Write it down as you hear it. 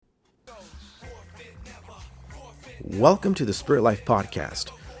Welcome to the Spirit Life Podcast,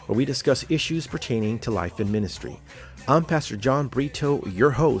 where we discuss issues pertaining to life and ministry. I'm Pastor John Brito, your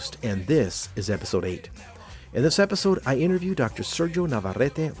host, and this is episode 8. In this episode, I interview Dr. Sergio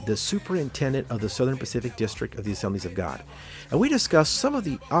Navarrete, the superintendent of the Southern Pacific District of the Assemblies of God, and we discuss some of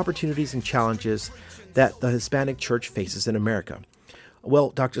the opportunities and challenges that the Hispanic Church faces in America.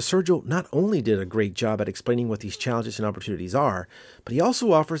 Well, Dr. Sergio not only did a great job at explaining what these challenges and opportunities are, but he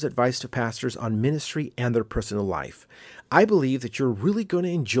also offers advice to pastors on ministry and their personal life. I believe that you're really going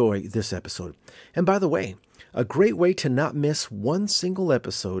to enjoy this episode. And by the way, a great way to not miss one single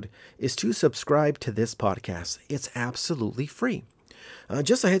episode is to subscribe to this podcast. It's absolutely free.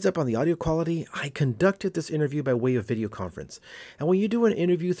 Just a heads up on the audio quality, I conducted this interview by way of video conference. And when you do an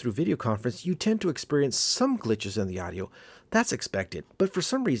interview through video conference, you tend to experience some glitches in the audio. That's expected, but for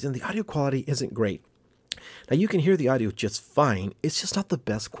some reason, the audio quality isn't great. Now, you can hear the audio just fine. It's just not the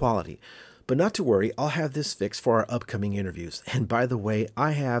best quality. But not to worry, I'll have this fixed for our upcoming interviews. And by the way,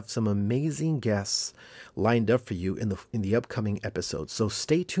 I have some amazing guests lined up for you in the upcoming episodes. So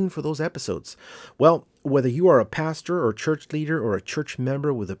stay tuned for those episodes. Well, whether you are a pastor or church leader or a church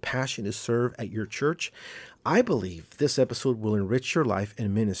member with a passion to serve at your church, I believe this episode will enrich your life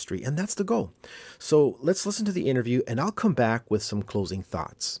and ministry, and that's the goal. So let's listen to the interview, and I'll come back with some closing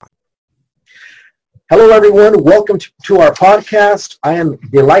thoughts. Hello, everyone. Welcome to our podcast. I am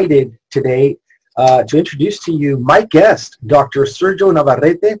delighted today to introduce to you my guest, Dr. Sergio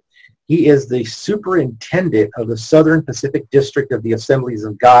Navarrete. He is the superintendent of the Southern Pacific District of the Assemblies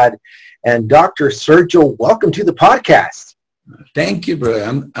of God. And Dr. Sergio, welcome to the podcast. Thank you,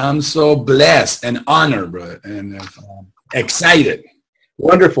 bro. I'm so blessed and honored, bro, and excited.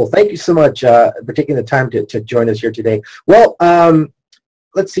 Wonderful. Thank you so much for taking the time to join us here today. Well,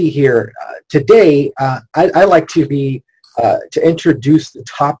 let's see here. Today, I like to introduce the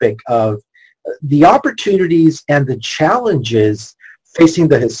topic of the opportunities and the challenges facing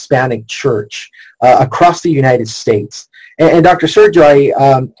the Hispanic Church across the United States. And Dr. Sergio, I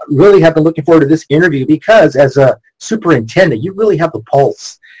really have been looking forward to this interview because as a superintendent, you really have the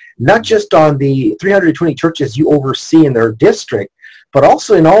pulse, not just on the 320 churches you oversee in their district, but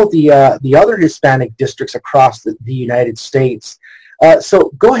also in all the other Hispanic districts across the United States.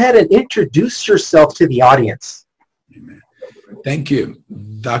 So go ahead and introduce yourself to the audience. Amen. Thank you,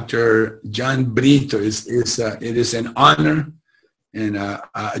 Dr. John Brito. It is an honor and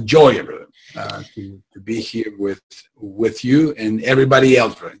a joy, brother, to be here with you and everybody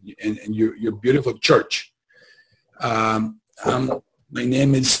else, brother, and your beautiful church. My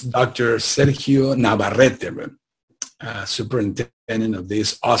name is Dr. Sergio Navarrete, brother, superintendent of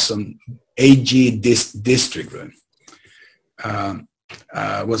this awesome AG district, brother.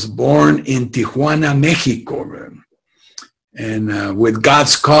 I was born in Tijuana, Mexico, brother. And with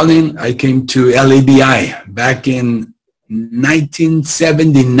God's calling, I came to LABI back in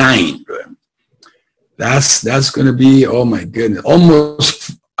 1979, bro. That's going to be, oh my goodness,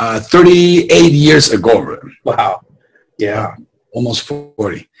 almost 38 years ago, bro. Wow. Yeah. Almost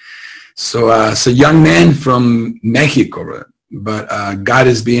 40. So as a young man from Mexico, bro. But God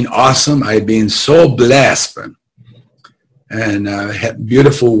has been awesome. I've been so blessed, bro. And I had a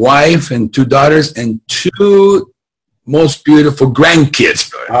beautiful wife and 2 daughters and 2 most beautiful grandkids,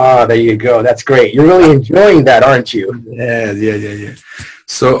 bro. Ah, there you go. That's great. You're really enjoying that, aren't you? Yeah.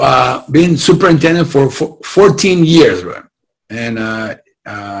 So, being superintendent for 14 years, bro. And I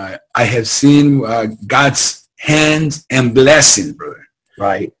have seen God's hands and blessings, brother.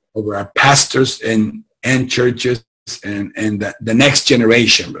 Right. Over our pastors and churches and the next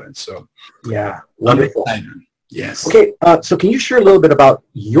generation, bro. So, yeah, wonderful. Yes. Okay, so can you share a little bit about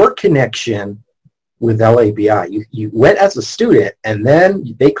your connection with LABI? You went as a student, and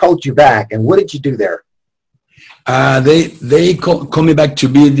then they called you back. And what did you do there? They call me back to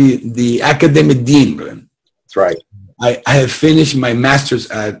be the academic dean, bro. That's right. I have finished my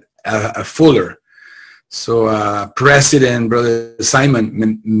master's at Fuller. So President, Brother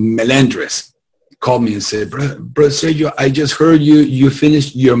Simon Melendres called me and said, Brother Sergio, I just heard you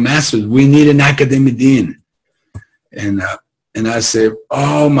finished your master's. We need an academic dean. And I said,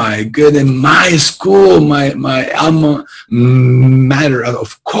 oh my goodness, my school, my alma mater,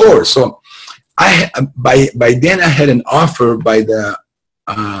 of course. So by then I had an offer by the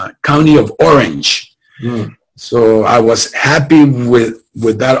County of Orange. Mm. So I was happy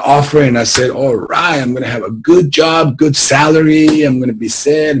with that offer, and I said, all right, I'm going to have a good job, good salary. I'm going to be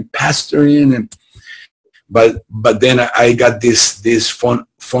set and pastoring. But then I got this phone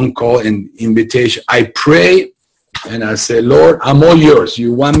call and invitation. I pray. And I said, Lord, I'm all yours.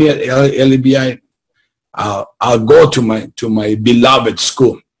 You want me at LABI? I'll go to my beloved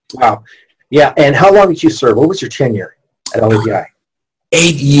school. Wow. Yeah, and how long did you serve? What was your tenure at LABI?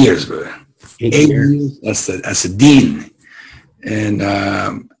 8 years, brother. 8 8 years. years as a dean and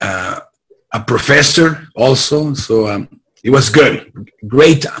a professor also. So it was good,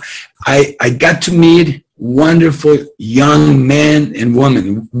 great. I got to meet wonderful young men and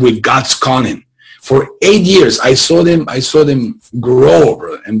women with God's calling. For 8 years, I saw them grow,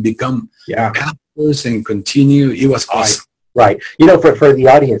 brother, and become pastors and continue. It was awesome. Right. You know, for the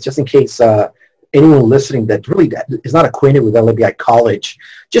audience, just in case anyone listening that really is not acquainted with LABI College,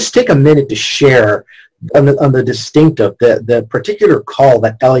 just take a minute to share on the distinctive, the particular call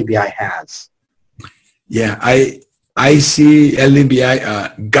that LABI has. Yeah, I see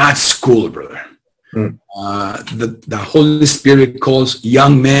LABI God's school, brother. The Holy Spirit calls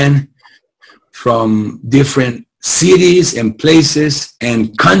young men from different cities and places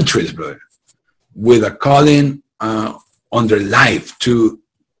and countries, brother, with a calling on their life to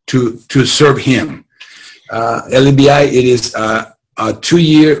serve Him. LABI, it is a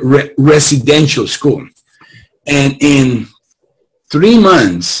 2-year residential school, and in 3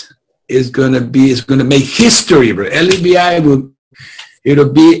 months it's going to make history, bro. LABI it'll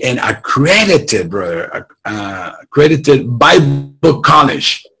be an accredited, brother, accredited Bible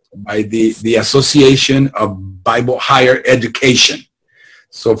college by the Association of Bible Higher Education.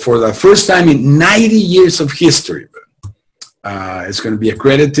 So for the first time in 90 years of history, it's going to be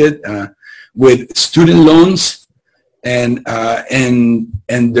accredited with student loans and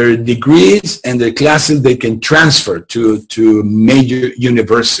their degrees and their classes they can transfer to major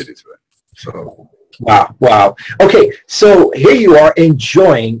universities. So wow. Okay, so here you are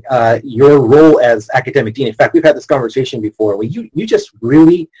enjoying your role as academic dean. In fact, we've had this conversation before where you just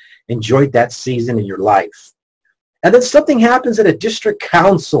really enjoyed that season in your life. And then something happens at a district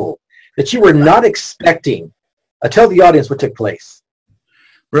council that you were not expecting. Tell the audience what took place.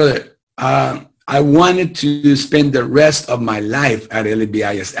 Brother, I wanted to spend the rest of my life at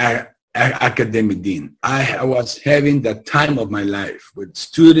LABI as academic dean. I was having the time of my life with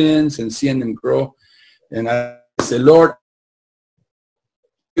students and seeing them grow. And I said, Lord,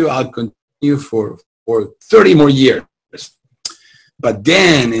 I'll continue for 30 more years. But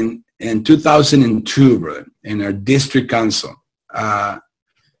then in 2002, brother, in our district council, an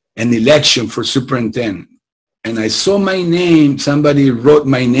election for superintendent, and I saw my name, somebody wrote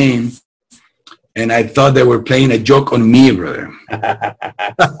my name, and I thought they were playing a joke on me, brother.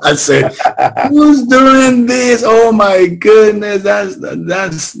 I said, who's doing this? Oh my goodness,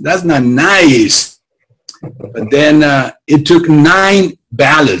 that's not nice. But then it took 9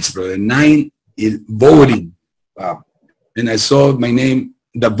 ballots, brother, 9 voting. Wow. And I saw my name,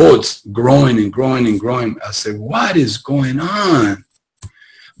 the votes growing and growing and growing. I said, what is going on?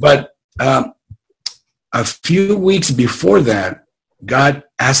 But a few weeks before that, God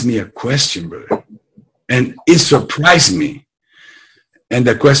asked me a question, brother, and it surprised me. And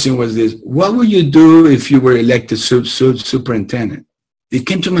the question was this: what would you do if you were elected superintendent? It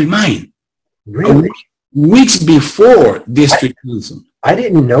came to my mind. Really? Weeks before district council. I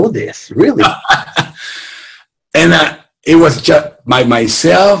didn't know this, really. And it was just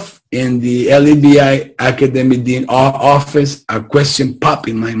myself in the LABI academic dean office. A question popped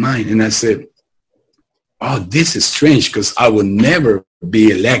in my mind, and I said, oh, this is strange, because I will never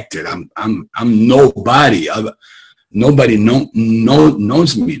be elected. I'm nobody. Nobody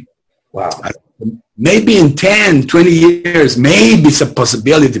knows me. Wow. Maybe in 10, 20 years, maybe it's a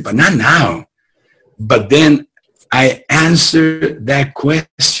possibility, but not now. But then I answered that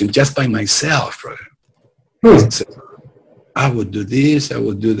question just by myself, brother. So I would do this, I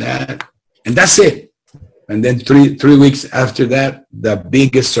would do that, and that's it. And then three weeks after that, the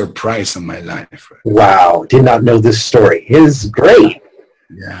biggest surprise of my life. Right? Wow, did not know this story. It is great.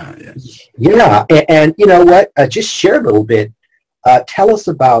 Yeah. And you know what? Just share a little bit. Tell us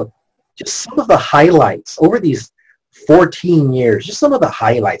about just some of the highlights over these 14 years, just some of the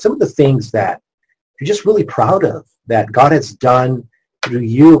highlights, some of the things that you're just really proud of that God has done through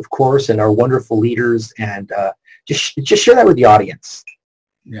you, of course, and our wonderful leaders, and just share that with the audience.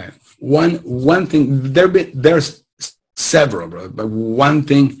 Yeah. One thing, there's several, bro, but one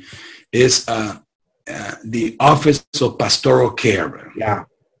thing is the Office of Pastoral Care, bro.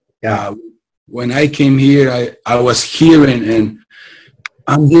 Yeah. When I came here, I was hearing, and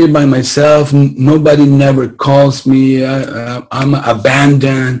I'm here by myself. Nobody never calls me. I'm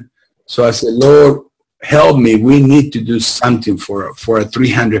abandoned. So I said, Lord, help me. We need to do something for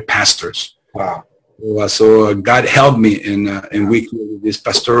 300 pastors. Wow. So God helped me in weekly with this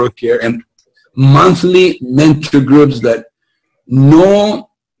pastoral care and monthly mentor groups that no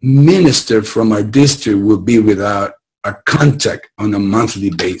minister from our district will be without a contact on a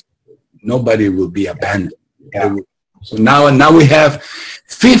monthly basis. nobody will be abandoned. Yeah. So now we have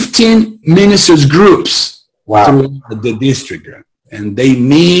 15 ministers groups throughout the district, and they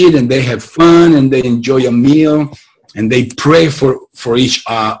meet and they have fun and they enjoy a meal and they pray for each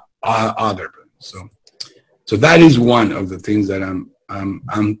other. So that is one of the things that I'm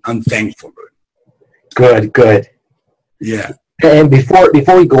thankful for. Good. Yeah. And before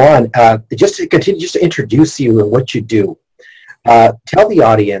we go on, just to introduce you and what you do, tell the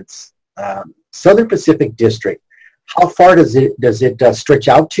audience, Southern Pacific District, how far does it stretch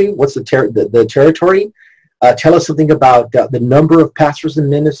out to? What's the territory? Tell us something about the number of pastors and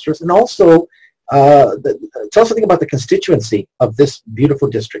ministers, and also tell us something about the constituency of this beautiful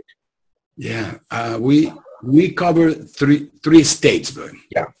district. Yeah, we cover three states, but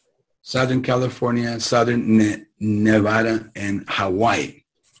yeah, Southern California, Southern Nevada, and Hawaii.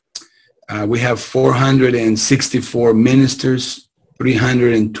 We have 464 ministers,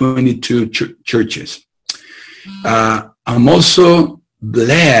 322 churches. I'm also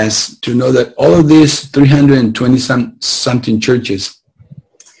blessed to know that all of these 320 something churches,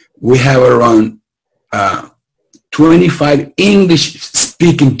 we have around 25 English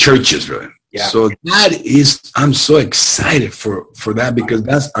speaking churches, right? Yeah. So I'm so excited for that, because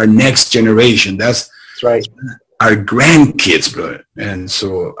that's our next generation. That's right. Our grandkids, brother. And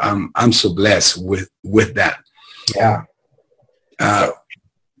so I'm so blessed with that. Yeah.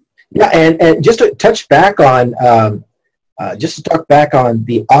 And just to touch back on, talk back on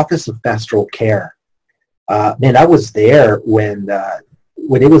the Office of Pastoral Care. Man, I was there when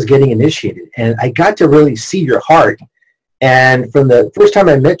it was getting initiated, and I got to really see your heart. And from the first time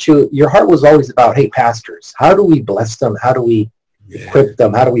I met you, your heart was always about, hey, pastors, how do we bless them? How do we equip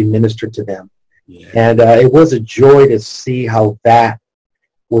them? How do we minister to them? Yeah. And it was a joy to see how that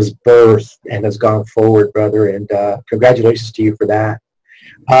was birthed and has gone forward, brother. And congratulations to you for that.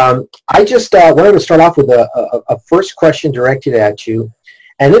 I just wanted to start off with a first question directed at you,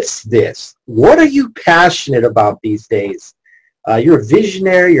 and it's this. What are you passionate about these days? You're a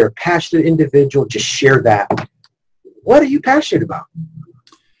visionary, you're a passionate individual. Just share that. What are you passionate about?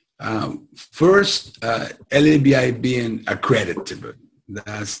 First, LABI being accredited.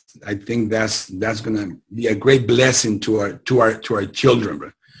 I think that's going to be a great blessing to our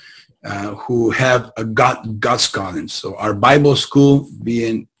children, who have a God's calling. So our Bible school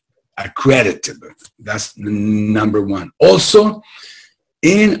being accredited, that's number one. Also,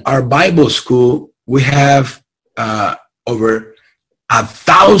 in our Bible school, we have over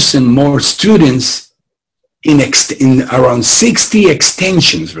 1,000 more students in around 60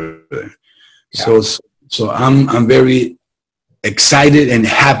 extensions. Yeah. So I'm very excited and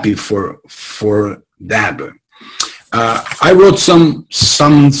happy for that. I wrote some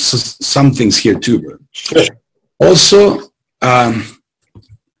things here too, bro. Sure. Also,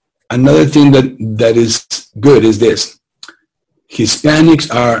 another thing that is good is this: Hispanics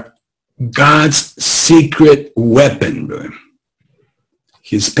are God's secret weapon, bro.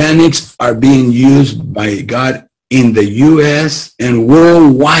 Hispanics are being used by God in the U.S. and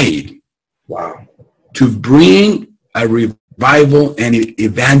worldwide. Wow. To bring a revival and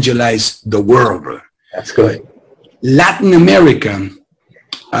evangelize the world, bro. That's good. Latin America,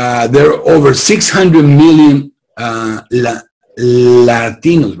 there are over 600 million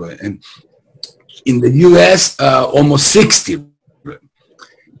Latinos, bro. And in the U.S., almost 60.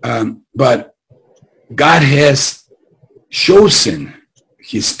 But God has chosen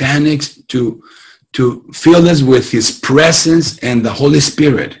Hispanics to fill us with His presence and the Holy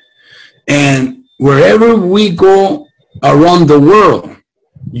Spirit. And wherever we go around the world,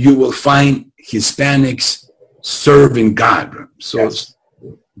 you will find Hispanics serving God. So yes.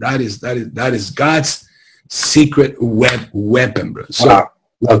 that is God's secret weapon, bro. So, wow.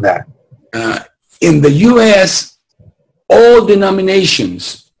 Love that. In the U.S., all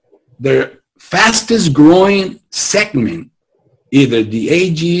denominations, their fastest growing segment, either the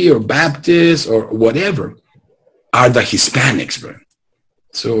AG or Baptist or whatever, are the Hispanics, bro.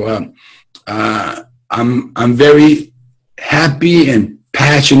 So I'm very happy and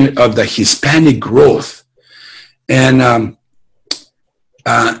passionate of the Hispanic growth, and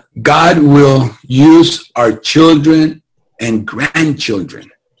God will use our children and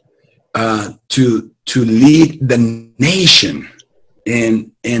grandchildren to lead the nation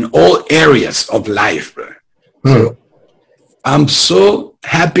in all areas of life, bro. So I'm so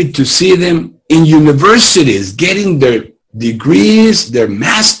happy to see them in universities getting their degrees, their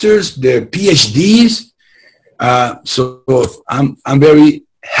masters, their PhDs. So I'm very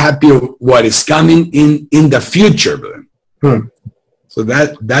happy of what is coming in the future, bro. So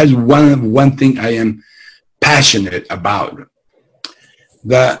that's one thing I am passionate about.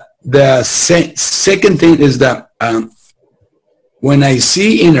 The The second thing is that when I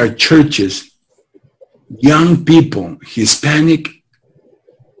see in our churches young people, Hispanic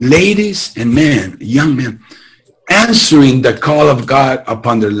ladies and men, young men, answering the call of God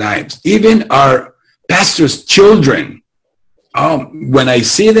upon their lives, even our pastors' children, when I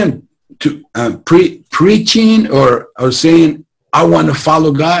see them preaching or saying, I want to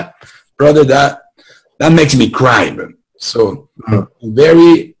follow God, brother, that makes me cry, bro. So I'm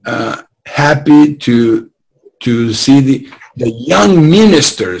very happy to see the young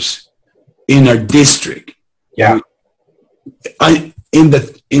ministers in our district. Yeah. In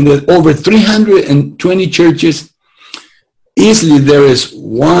the over 320 churches, easily there is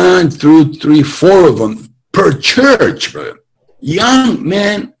 1, 2, 3, 4 of them per church, bro. Young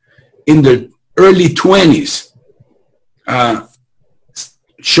men in their early 20s,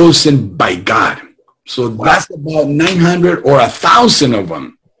 chosen by God. So that's about 900 or 1,000 of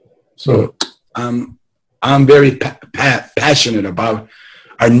them. So I'm very passionate about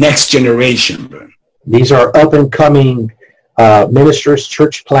our next generation, bro. These are up and coming ministers,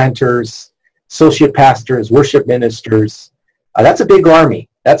 church planters, associate pastors, worship ministers. That's a big army.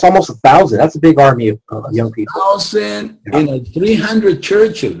 That's almost 1,000. That's a big army of young people. 1,000 in 300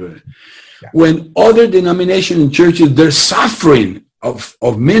 churches. Bro. Yeah. When other denomination churches, they're suffering of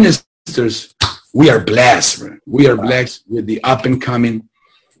ministers, we are blessed. Bro. We are blessed with the up and coming,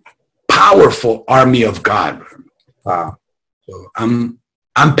 powerful army of God. Bro. Wow. So I'm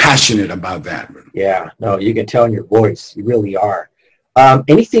passionate about that. Bro. Yeah, no, you can tell in your voice. You really are.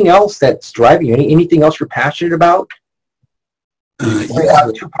 Anything else that's driving you? Anything else you're passionate about?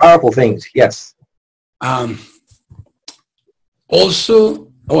 Two powerful things. Yes. Also,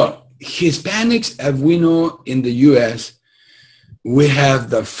 Hispanics, as we know in the U.S., we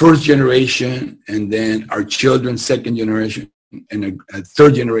have the first generation, and then our children, second generation, and a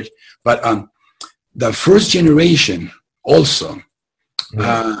third generation. But the first generation also,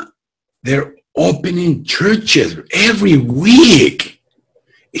 they're opening churches every week.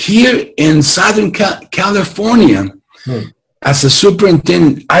 Here in Southern California, as a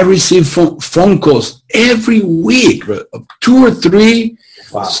superintendent, I receive phone calls every week of 2 or 3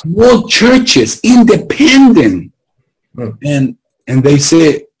 small churches, independent. And they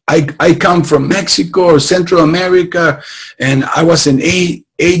say, I come from Mexico or Central America, and I was in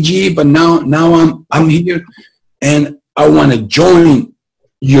AG, but now I'm here, and I want to join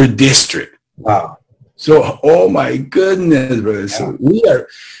your district. Wow. So, oh my goodness, brother. So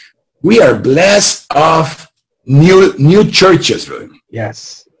we are blessed of new churches, brother.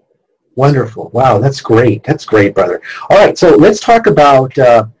 Yes. Wonderful. Wow, that's great. That's great, brother. All right, so let's talk about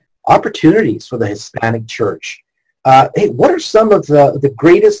opportunities for the Hispanic church. Hey, what are some of the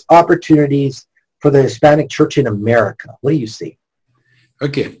greatest opportunities for the Hispanic church in America? What do you see?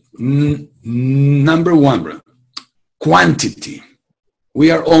 Okay. Number one, bro, quantity. We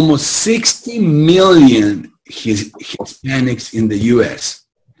are almost 60 million Hispanics in the U.S.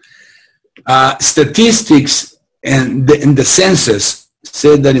 Statistics and the census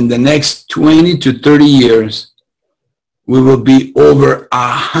said that in the next 20 to 30 years, we will be over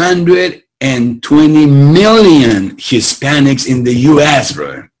 120 million Hispanics in the U.S.,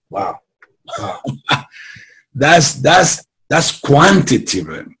 bro. Wow. That's quantity,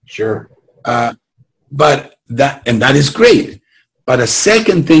 bro. Sure. But that is great. But a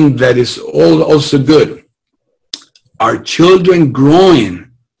second thing that is also good, our children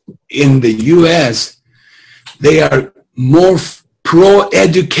growing in the U.S., they are more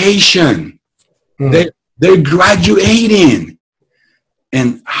pro-education. They're graduating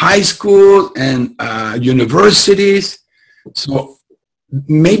in high school and universities. So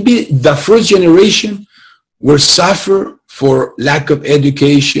maybe the first generation will suffer for lack of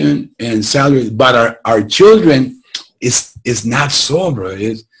education and salary, but our children is not so, bro.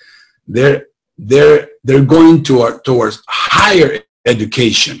 They're going towards higher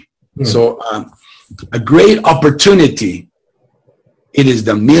education. So a great opportunity. It is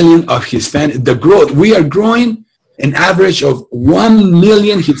the million of Hispanic, the growth. We are growing an average of 1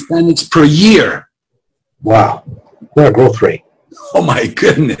 million Hispanics per year. Wow. What a growth rate. Oh my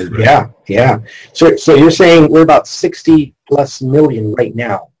goodness, bro. Yeah. So you're saying we're about 60 plus million right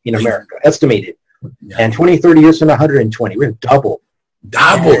now in America, estimated. Yeah. And 20, 30 years from 120, we're double.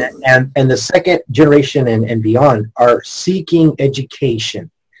 And the second generation and beyond are seeking education.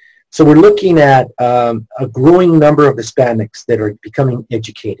 So we're looking at a growing number of Hispanics that are becoming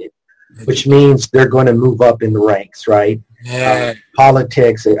educated, which means they're going to move up in the ranks, right? Yeah.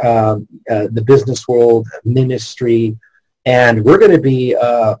 Politics, the business world, ministry, and we're going to be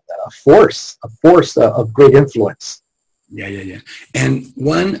a force of great influence Yeah. And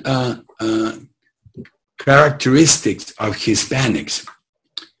one characteristics of Hispanics,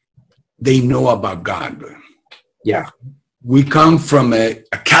 they know about God, brother. Yeah. We come from a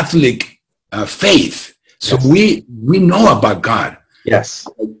Catholic faith, so Yes. we know about God. Yes.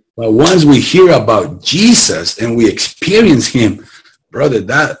 But once we hear about Jesus and we experience him, brother,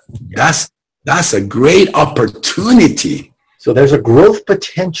 that's a great opportunity. So there's a growth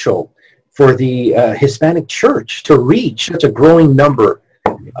potential for the Hispanic Church to reach such a growing number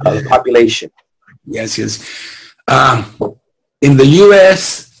of the population. Yes. In the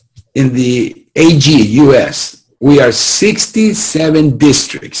U.S., in the AG, U.S., we are 67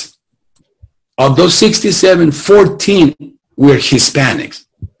 districts. Of those 67, 14 we're Hispanics.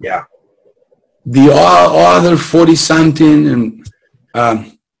 Yeah. The other 40-something, and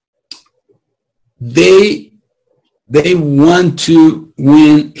they want to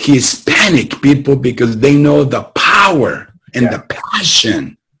win Hispanic people because they know the power and the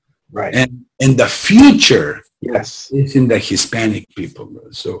passion, right, and the future. Yes, is in the Hispanic people.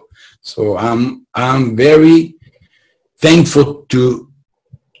 So I'm very thankful to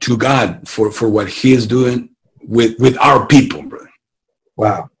God for what He is doing with our people, brother.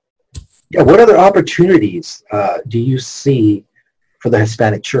 Wow. Yeah. What other opportunities do you see for the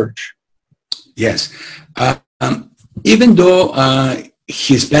Hispanic Church? Yes. Even though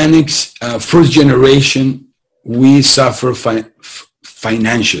Hispanics, first generation, we suffer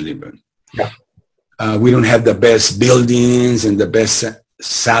financially, but we don't have the best buildings and the best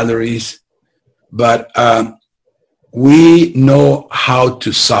salaries, but we know how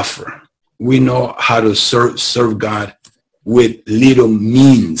to suffer. We know how to serve God with little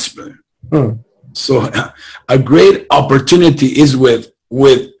means, brother. So a great opportunity is with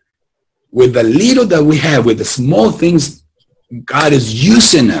the little that we have, with the small things, God is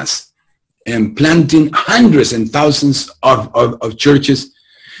using us and planting hundreds and thousands of churches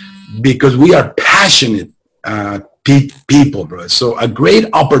because we are passionate people, bro. So a great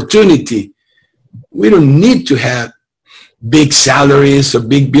opportunity. We don't need to have big salaries or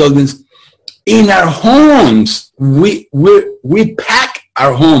big buildings. In our homes, we pack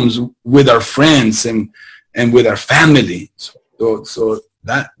our homes with our friends and with our family. So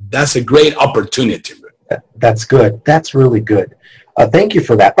that's a great opportunity. That's good. That's really good. Thank you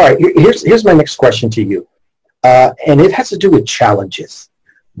for that. All right, here's my next question to you, and it has to do with challenges.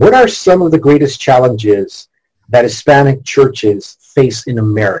 What are some of the greatest challenges that Hispanic churches face in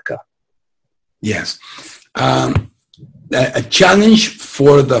America? Yes. A challenge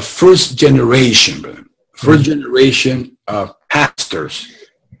for the first generation, generation of pastors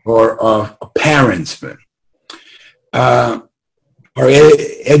or of parents. Our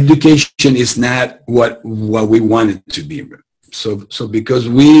education is not what we want it to be. So because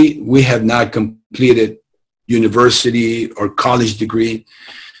we have not completed university or college degree,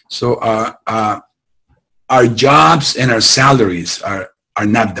 so our jobs and our salaries are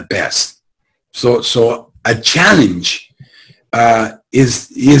not the best. So a challenge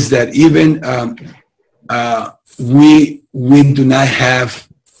is that even we do not have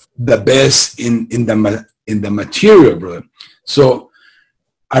the best in the material, brother. So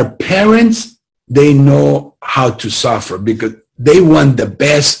our parents, they know how to suffer because they want the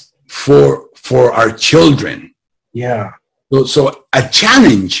best for our children. Yeah. So a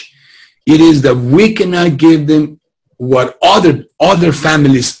challenge, it is that we cannot give them what other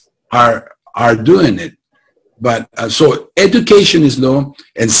families are doing it. But so education is low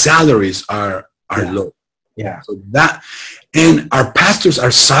and salaries are low. Yeah. So that, and our pastors are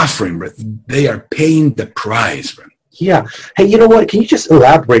suffering, but they are paying the price. Bro. Yeah. Hey, you know what? Can you just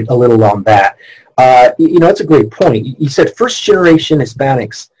elaborate a little on that? That's a great point. You said first generation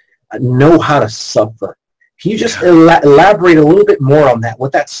Hispanics know how to suffer. Can you just elaborate a little bit more on that?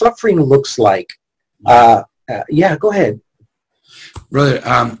 What that suffering looks like? Go ahead.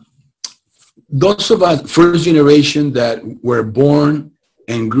 Brother, those of us first generation that were born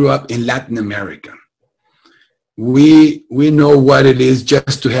and grew up in Latin America, we know what it is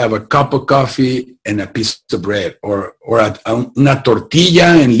just to have a cup of coffee and a piece of bread or una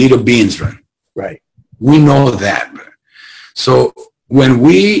tortilla and little beans, right? Right. We know that. So when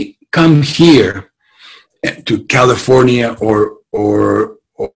we come here to California or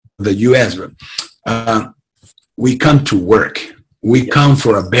the U.S., we come to work. We come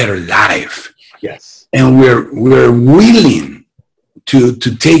for a better life. Yes. And we're willing to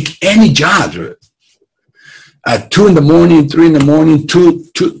take any job. At 2 in-the-morning, 3 in-the-morning,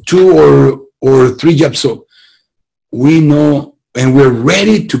 two or three jobs. So we know, and we're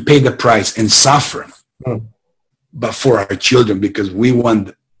ready to pay the price and suffer, but for our children, because we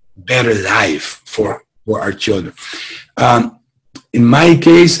want better life for our children. In my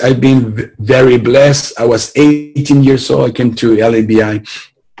case, I've been very blessed. I was 18 years old. I came to LABI,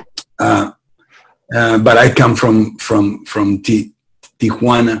 but I come from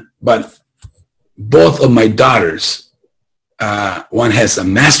Tijuana. But both of my daughters, one has a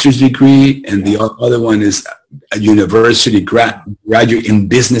master's degree, and the other one is a university graduate in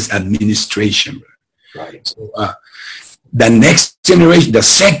business administration. Right. So, the next generation, the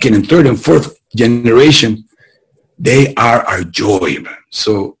second and third and fourth generation, they are our joy.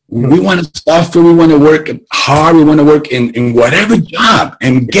 So we want to suffer, we want to work hard, we want to work in whatever job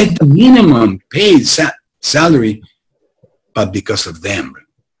and get the minimum paid salary, but because of them.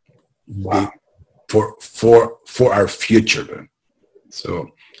 Wow. For our future.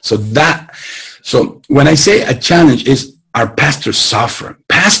 So when I say a challenge is our pastors suffer.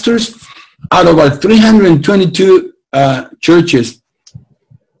 Pastors, out of our 322 churches,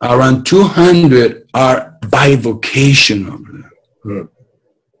 around 200 are bivocational.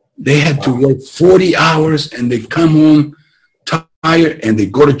 They had to work 40 hours and they come home tired and they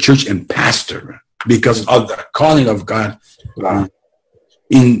go to church and pastor because of the calling of God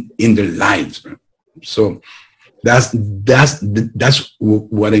in their lives. So that's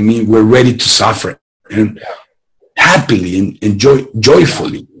what I mean. We're ready to suffer and happily and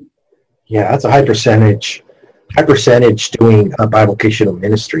joyfully. Yeah, that's a high percentage doing a bivocational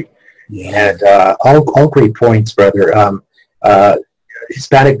ministry. Yeah. And all great points, brother.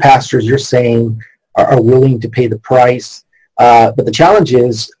 Hispanic pastors, you're saying, are willing to pay the price. But the challenge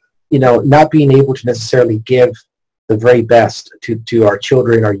is, not being able to necessarily give the very best to our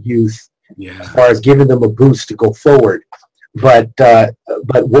children, our youth, as far as giving them a boost to go forward. But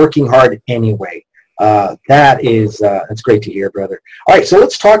working hard anyway. That's great to hear, brother. All right, so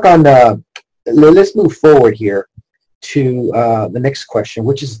let's talk on let's move forward here to the next question,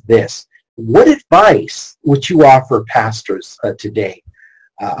 which is this. What advice would you offer pastors today?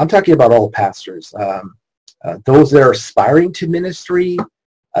 I'm talking about all pastors, those that are aspiring to ministry,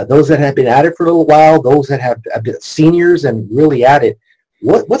 those that have been at it for a little while, those that have been seniors and really at it.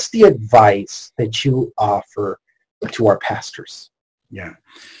 What's the advice that you offer to our pastors? Yeah.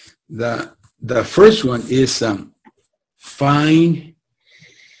 The first one is find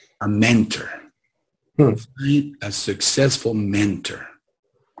a mentor. Find a successful mentor.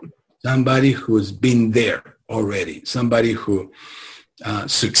 Somebody who's been there already. Somebody who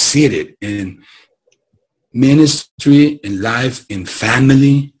succeeded in ministry, in life, in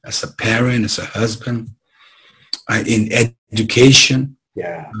family, as a parent, as a husband, in education.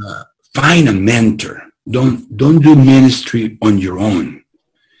 Yeah. Find a mentor. Don't do ministry on your own.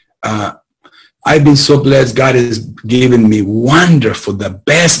 I've been so blessed. God has given me wonderful, the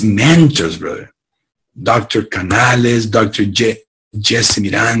best mentors, brother. Dr. Canales, Dr. Jesse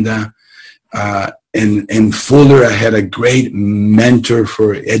Miranda, and Fuller. I had a great mentor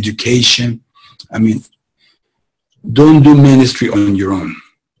for education. I mean, don't do ministry on your own.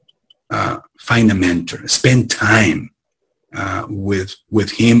 Find a mentor. Spend time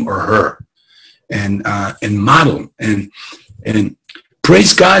with him or her, and model and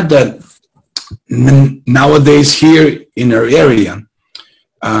praise God that nowadays here in our area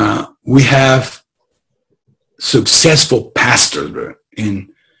we have successful pastors in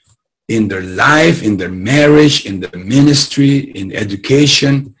their life, in their marriage, in their ministry, in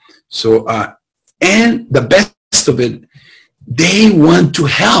education. So and the best of it, they want to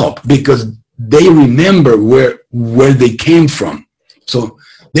help because they remember where they came from. So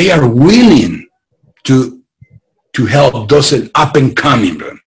they are willing to help those up and coming.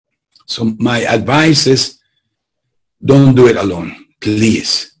 So my advice is, don't do it alone.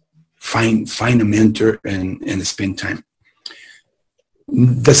 Please find a mentor and spend time.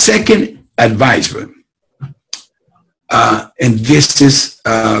 The second advice, and this is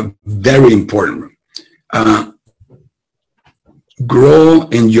very important, grow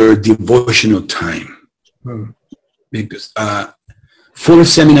in your devotional time. Because Fuller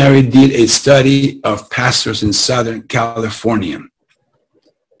Seminary did a study of pastors in Southern California.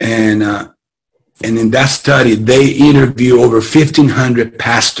 And in that study, they interviewed over 1,500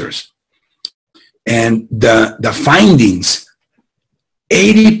 pastors. And the findings,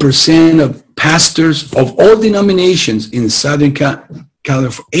 80% of pastors of all denominations in Southern California,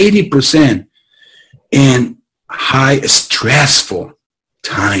 80% in high stressful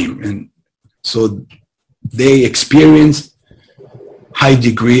time. And so they experience high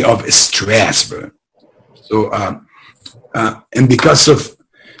degree of stress, bro. So, and because of,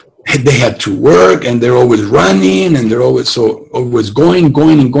 they had to work and they're always running and they're always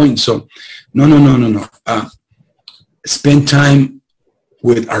going. So no. Spend time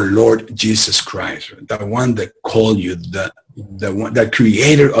with our Lord Jesus Christ, the one that called you, the one, the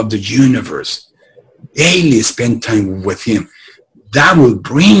creator of the universe. Daily spend time with him. That will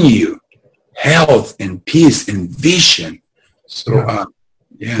bring you health and peace and vision. So,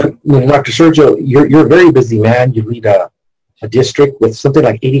 Dr. Sergio, you're a very busy man. You lead a district with something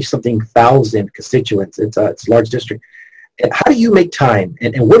like 80-something thousand constituents. It's a large district. How do you make time?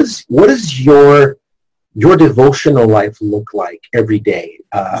 And what does your devotional life look like every day?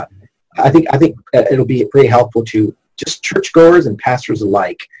 I think it'll be very helpful to just churchgoers and pastors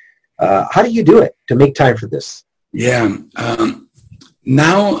alike. How do you do it to make time for this? Yeah.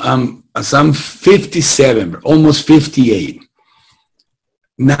 Now, as I'm 57, almost 58,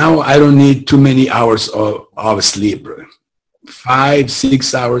 now I don't need too many hours of sleep, bro.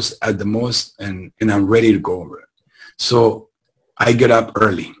 5-6 hours at the most, and I'm ready to go, bro. So I get up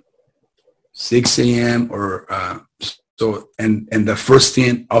early, 6 a.m. or and the first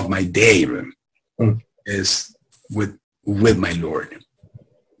thing of my day, bro, is with my Lord.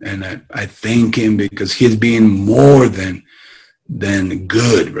 And I thank him because he's been more than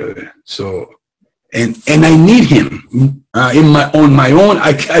good, brother. So, and I need him. On my own,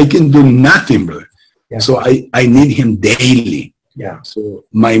 I can do nothing, brother. Yeah. So I need him daily. Yeah. So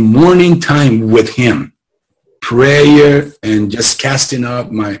my morning time with him, prayer and just casting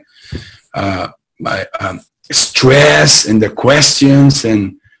up my stress and the questions,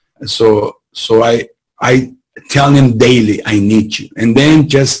 and so I tell him daily, I need you. And then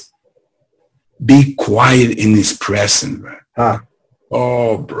just be quiet in his presence, bro.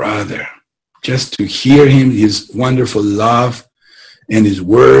 Oh, brother, just to hear him, his wonderful love and his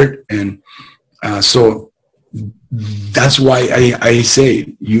word. And so that's why I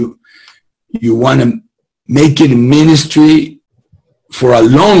say you want to make it a ministry for a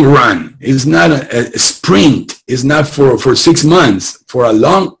long run. It's not a sprint. It's not for 6 months. For a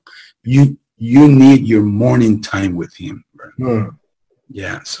long, you need your morning time with him, bro.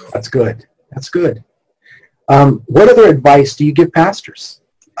 Yeah, so that's good. That's good. What other advice do you give pastors?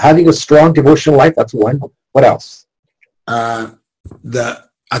 Having a strong devotional life, that's one. What else? A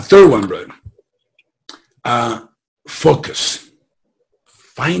third one, brother. Focus.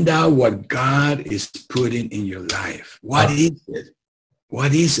 Find out what God is putting in your life. What is it?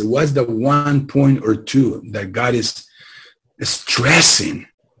 What is it? What's the 1 point or two that God is stressing?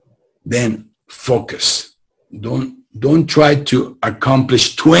 Then focus. Don't try to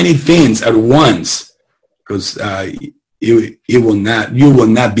accomplish 20 things at once, because you will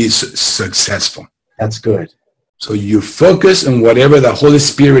not be successful. That's good. So you focus on whatever the Holy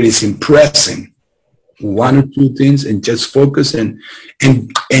Spirit is impressing, 1 or 2 things, and just focus and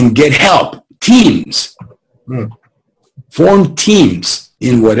get help. Teams. Form teams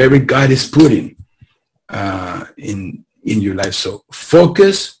in whatever God is putting in your life. So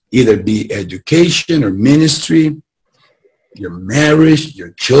focus, either be education or ministry, your marriage,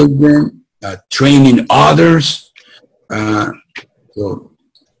 your children, training others.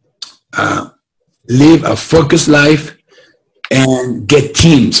 Live a focused life and get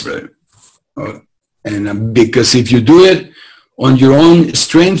teams, brother. And because if you do it on your own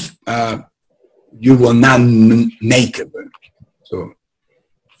strength, you will not make it, brother.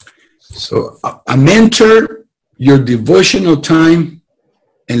 So a mentor, your devotional time,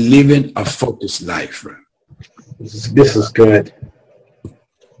 and living a focused life, brother. This is good.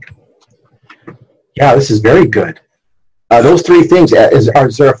 Yeah, this is very good. Those 3 things,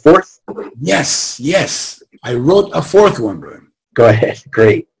 is there a fourth? Yes. I wrote a fourth one, brother. Go ahead.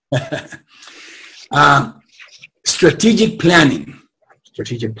 Great. Strategic planning.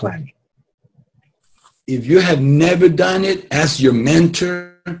 Strategic planning. If you have never done it, ask your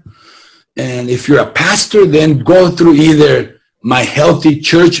mentor. And if you're a pastor, then go through either My Healthy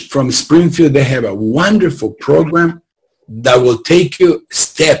Church from Springfield. They have a wonderful program that will take you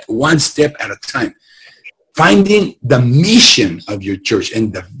one step at a time. Finding the mission of your church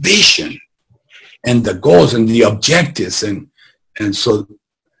and the vision and the goals and the objectives. And so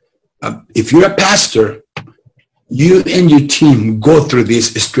if you're a pastor, you and your team go through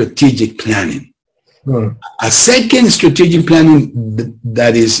this strategic planning. A second strategic planning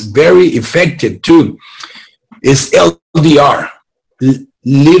that is very effective too is LDR,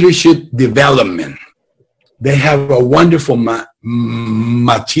 Leadership Development. They have a wonderful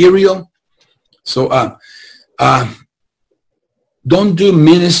material. So don't do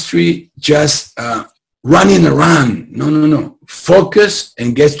ministry just running around. No. Focus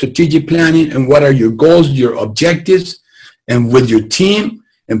and get strategic planning and what are your goals, your objectives, and with your team,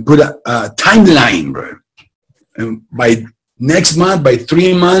 and put a timeline, bro. And by next month, by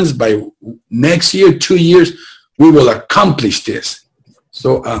 3 months, by next year, 2 years, we will accomplish this.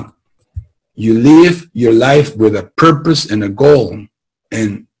 So you live your life with a purpose and a goal,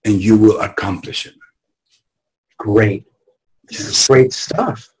 and you will accomplish it. Great. This is great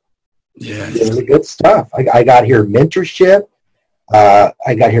stuff. Yeah. Really good stuff. I got here mentorship.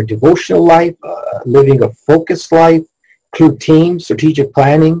 I got here devotional life, living a focused life, include teams, strategic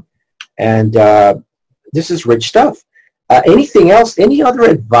planning, and this is rich stuff. Anything else? Any other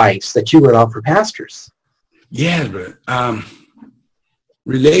advice that you would offer pastors? Yeah, bro.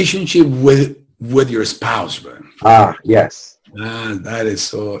 Relationship with your spouse, bro. Yes. That is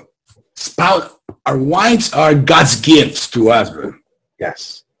so. Spouse, our wives are God's gifts to us, bro.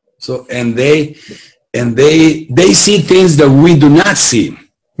 Yes. So and they see things that we do not see.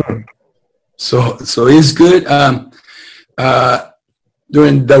 So it's good.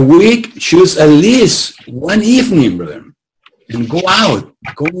 During the week, choose at least one evening, brother, and go out,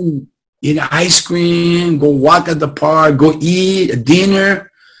 go eat ice cream, go walk at the park, go eat a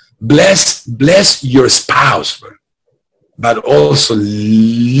dinner. Bless your spouse, brother, but also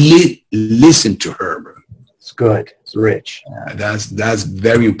listen to her, brother. It's good. It's rich. That's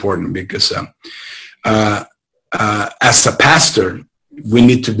very important because as a pastor, we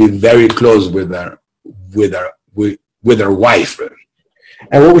need to be very close with our wife. Brother.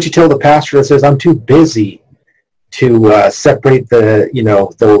 And what would you tell the pastor that says, I'm too busy to separate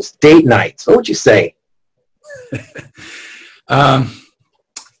those date nights? What would you say?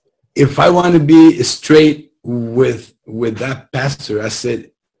 If I want to be straight with that pastor, I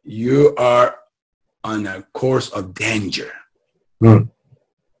said, you are on a course of danger. And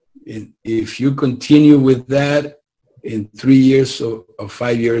if you continue with that, in 3 years or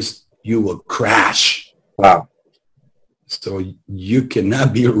 5 years, you will crash. Wow. So you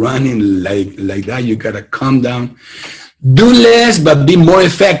cannot be running like that. You got to calm down. Do less, but be more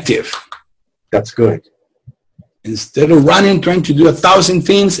effective. That's good. Instead of running, trying to do 1,000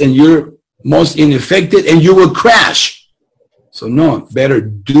 things, and you're most ineffective, and you will crash. So no, better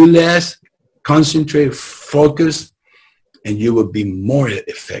do less, concentrate, focus, and you will be more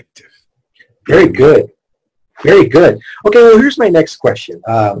effective. Very good. Very good. Okay, well, here's my next question.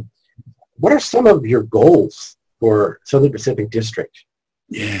 What are some of your goals for Southern Pacific District?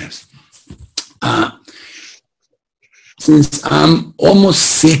 Yes. Since I'm almost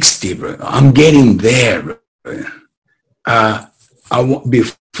 60, bro, I'm getting there, bro.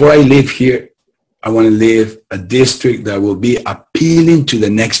 Before I leave here, I want to live a district that will be appealing to the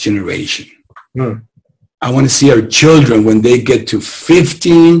next generation. I want to see our children when they get to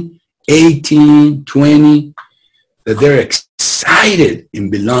 15, 18, 20, that they're excited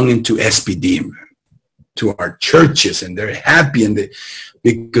in belonging to SPD, to our churches, and they're happy,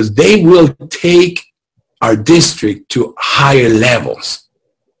 because they will take our district to higher levels.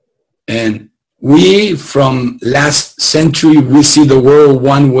 And we, from last century, we see the world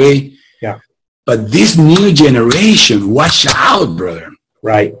one way. Yeah. But this new generation, watch out, brother.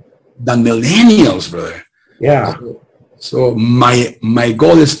 Right. The millennials, brother. Yeah. So my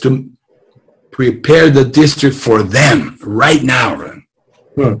goal is to prepare the district for them right now,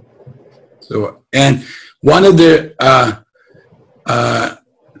 brother. So, and one of the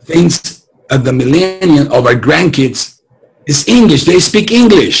things of the millennium of our grandkids is English. They speak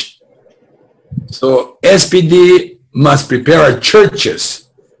English. So SPD must prepare our churches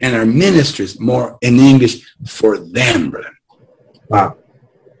and our ministries more in English for them, brother. Wow.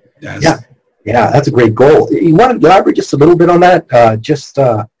 Yes. Yeah, that's a great goal. You want to elaborate just a little bit on that?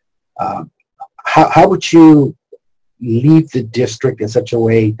 How would you leave the district in such a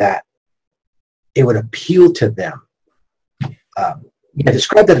way that it would appeal to them?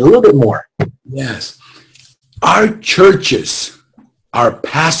 Describe that a little bit more. Yes. Our churches, our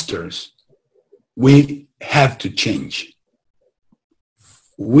pastors, we have to change.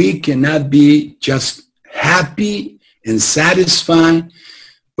 We cannot be just happy and satisfied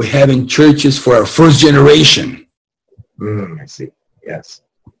with having churches for our first generation. I see. Yes.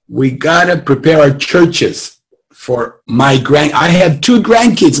 We got to prepare our churches for I have 2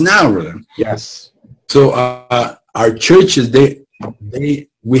 grandkids now, brother. Yes. So our churches,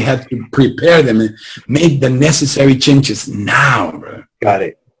 we have to prepare them and make the necessary changes now, brother. Got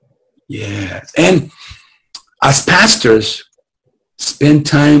it. Yes. And as pastors, spend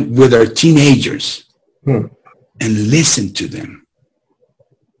time with our teenagers and listen to them.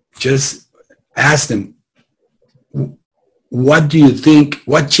 Just ask them, what do you think,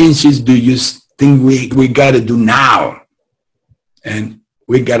 what changes do you think we got to do now? And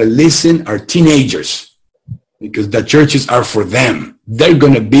we got to listen our teenagers, because the churches are for them. They're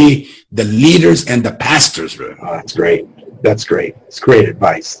going to be the leaders and the pastors. Bro. Oh, that's great. That's great. It's great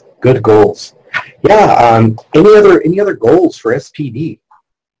advice. Good goals. Yeah. Any other goals for SPD?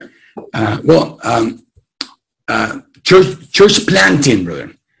 Church planting,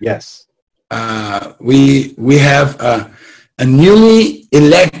 brother. Yes. We have a newly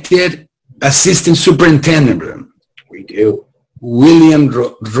elected assistant superintendent, brother. We do. William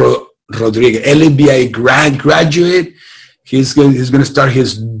Rodriguez, LBI graduate. He's going to start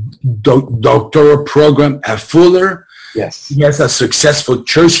his doctoral program at Fuller. Yes. He has a successful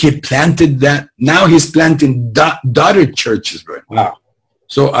church. He planted that. Now he's planting daughter churches, brother. Wow.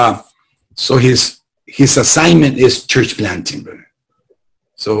 So his assignment is church planting, brother.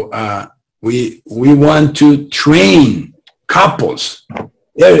 So we want to train couples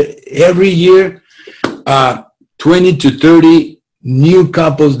every year, 20 to 30 new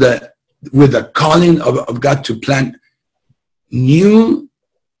couples that with the calling of God to plant new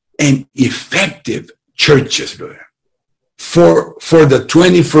and effective churches, brother, for the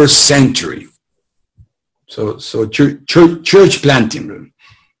 21st century. So church planting, brother.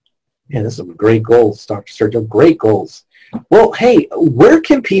 Yeah, this is some great goals, Dr. Sergio. Great goals. Well, hey, where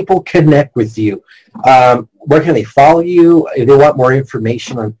can people connect with you? Where can they follow you? If they want more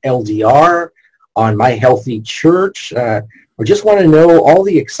information on LDR, on My Healthy Church, or just want to know all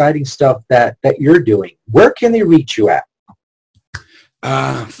the exciting stuff that you're doing, where can they reach you at?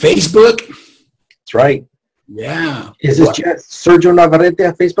 Facebook. That's right. Yeah. Is this just Sergio Navarrete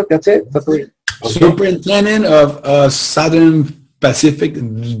on Facebook? That's it? Okay. Superintendent of Southern Pacific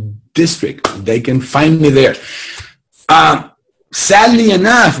District. They can find me there. Sadly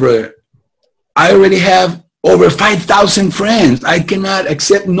enough, brother, I already have over 5,000 friends. I cannot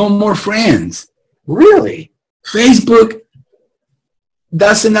accept no more friends. Really? Facebook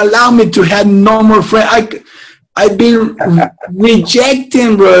doesn't allow me to have no more friends. I've been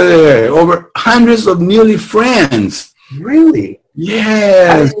rejecting, brother, over hundreds of newly friends. Really?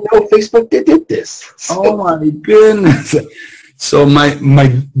 Yes. I didn't know Facebook did this. Oh my goodness. So my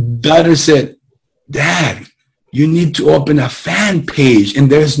daughter said, Dad, you need to open a fan page and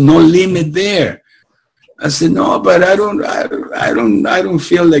there's no limit there. I said, no, but I don't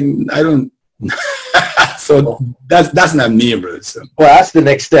feel like I don't. So that's not me, brother. So. Well, that's the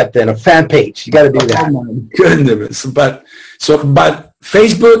next step then, a fan page. You got to do that. Oh my goodness. But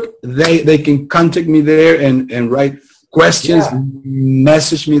Facebook, they can contact me there and write questions,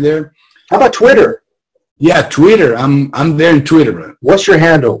 message me there. How about Twitter? Yeah, Twitter. I'm there in Twitter, brother. What's your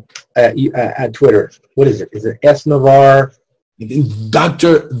handle at Twitter? What is it? Is it S Navar?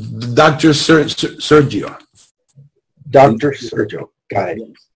 Dr. Sergio. Dr. Sergio. Got it.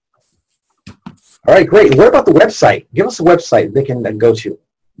 All right, great. What about the website? Give us a website they can go to.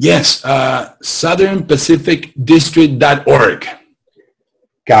 Yes, southernpacificdistrict.org.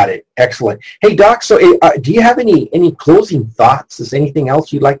 Got it. Excellent. Hey, Doc, so do you have any closing thoughts? Is anything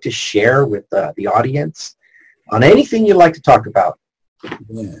else you'd like to share with the audience on anything you'd like to talk about?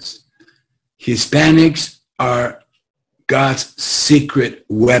 Yes. Hispanics are God's secret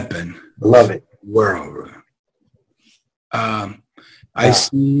weapon. Love it. World. I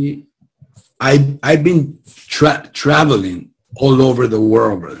see. I've been traveling all over the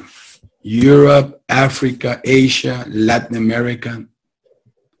world, brother. Europe, Africa, Asia, Latin America,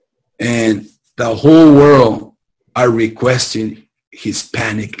 and the whole world are requesting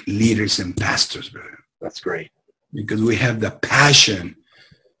Hispanic leaders and pastors, brother. That's great. Because we have the passion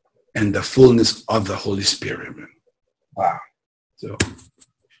and the fullness of the Holy Spirit, brother. Wow. So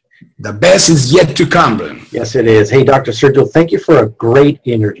the best is yet to come, brother. Yes, it is. Hey, Dr. Sergio, thank you for a great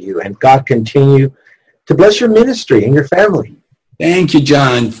interview, and God continue to bless your ministry and your family. Thank you,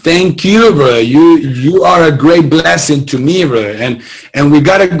 John. Thank you, brother. You are a great blessing to me, brother. And we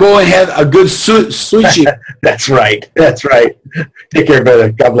got to go and have a good sushi. That's right. That's right. Take care,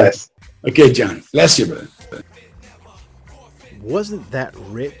 brother. God bless. Okay, John. Bless you, brother. Wasn't that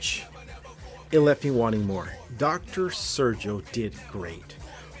rich? It left me wanting more. Dr. Sergio did great.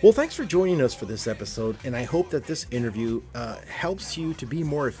 Well, thanks for joining us for this episode, and I hope that this interview helps you to be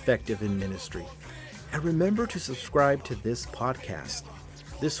more effective in ministry. And remember to subscribe to this podcast.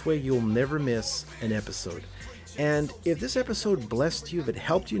 This way you'll never miss an episode. And if this episode blessed you, if it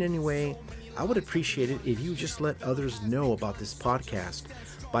helped you in any way, I would appreciate it if you just let others know about this podcast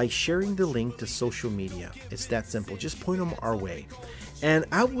by sharing the link to social media. It's that simple. Just point them our way. And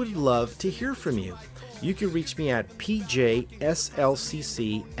I would love to hear from you. You can reach me at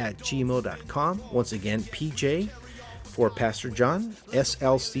pjslcc@gmail.com. Once again, PJ for Pastor John,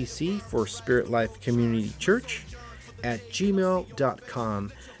 SLCC for Spirit Life Community Church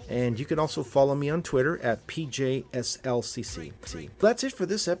 @gmail.com. And you can also follow me on Twitter at PJSLCC. That's it for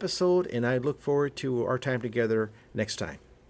this episode, and I look forward to our time together next time.